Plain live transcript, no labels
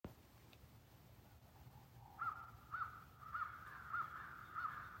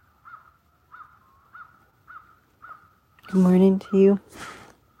Good morning to you.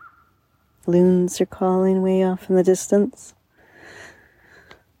 Loons are calling way off in the distance.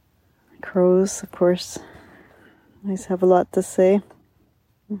 Crows, of course, always have a lot to say.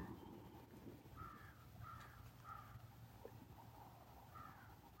 The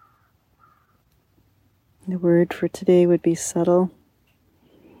word for today would be subtle.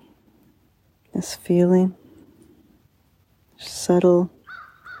 This feeling, subtle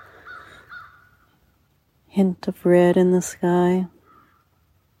hint of red in the sky,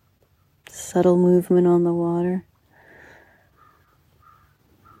 subtle movement on the water,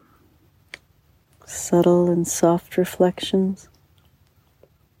 subtle and soft reflections.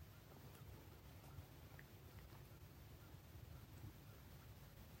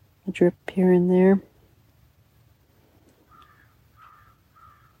 A drip here and there.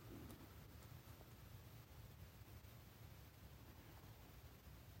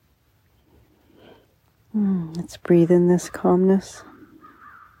 Let's breathe in this calmness.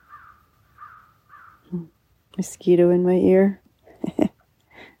 Mosquito in my ear,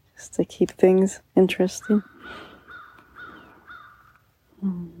 just to keep things interesting.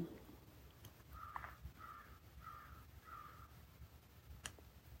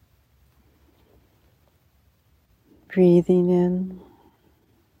 Breathing in,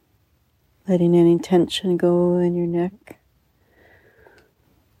 letting any tension go in your neck,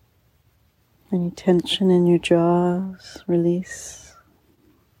 any tension in your jaws, release.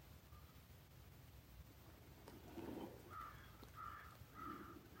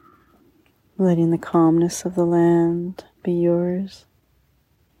 Letting the calmness of the land be yours.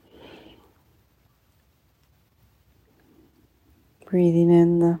 Breathing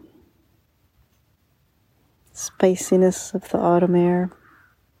in the spiciness of the autumn air.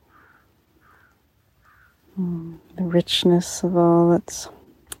 The richness of all that's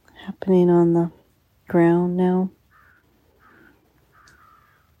happening on the ground now.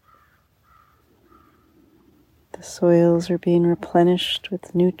 The soils are being replenished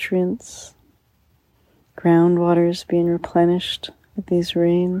with nutrients. Groundwater is being replenished with these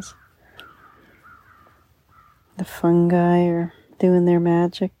rains. The fungi are doing their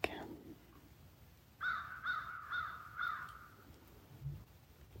magic.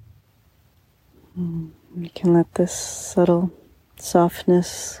 You can let this subtle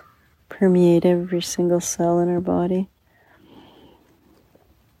softness permeate every single cell in our body.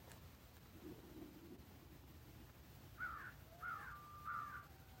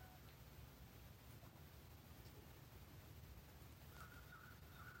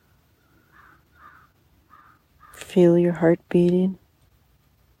 Feel your heart beating.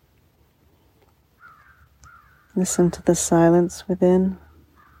 Listen to the silence within.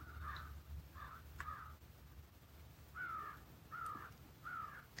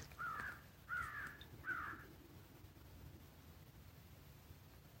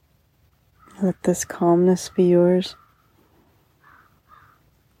 Let this calmness be yours.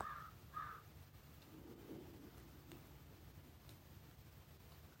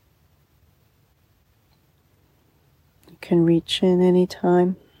 You can reach in any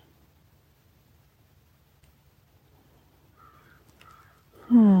time.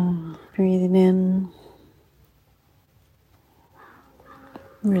 Breathing in,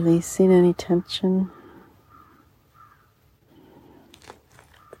 releasing any tension.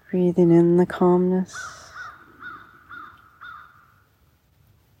 Breathing in the calmness.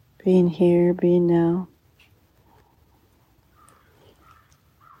 Being here, being now.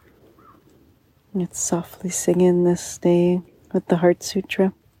 Let's softly sing in this day with the Heart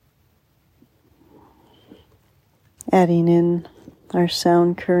Sutra. Adding in our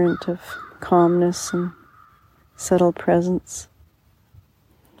sound current of calmness and subtle presence.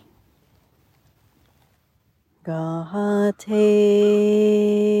 Gahate,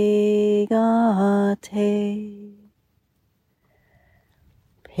 gahate,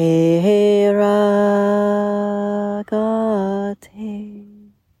 peragate,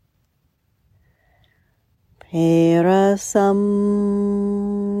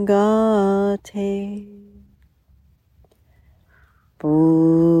 perasamgate,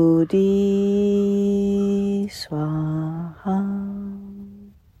 bodhi swaha.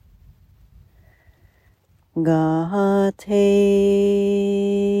 Gate,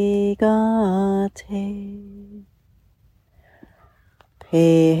 gate,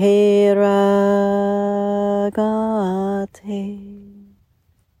 peragate,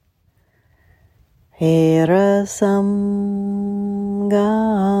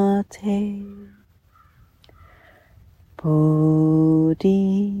 perasamgate, bodhi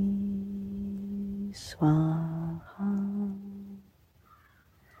swaha.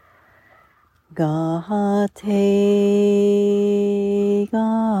 Gate, gate,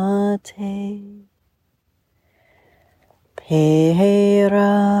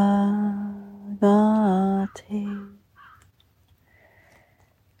 Pera, gate,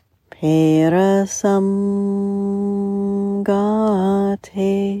 Perasam,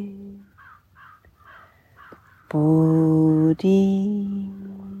 gate, Bodhi,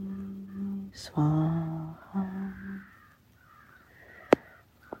 Swaha.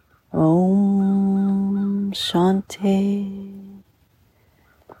 Om Shanti,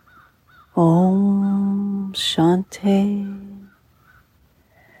 Om Shanti,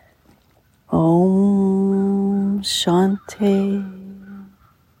 Om Shanti.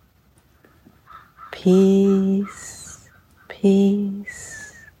 Peace,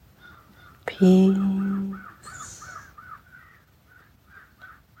 peace, peace.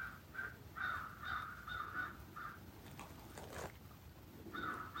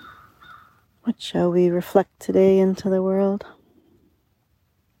 What shall we reflect today into the world?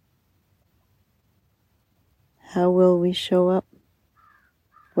 How will we show up?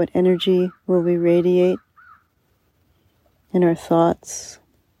 What energy will we radiate in our thoughts,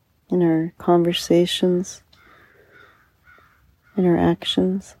 in our conversations, in our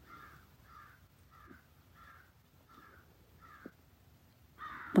actions?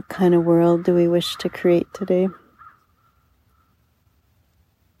 What kind of world do we wish to create today?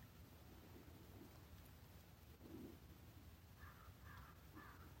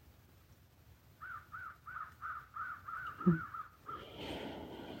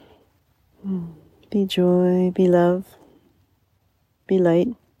 Be joy, be love, be light,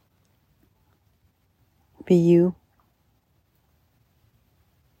 be you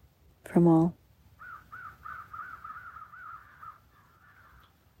from all.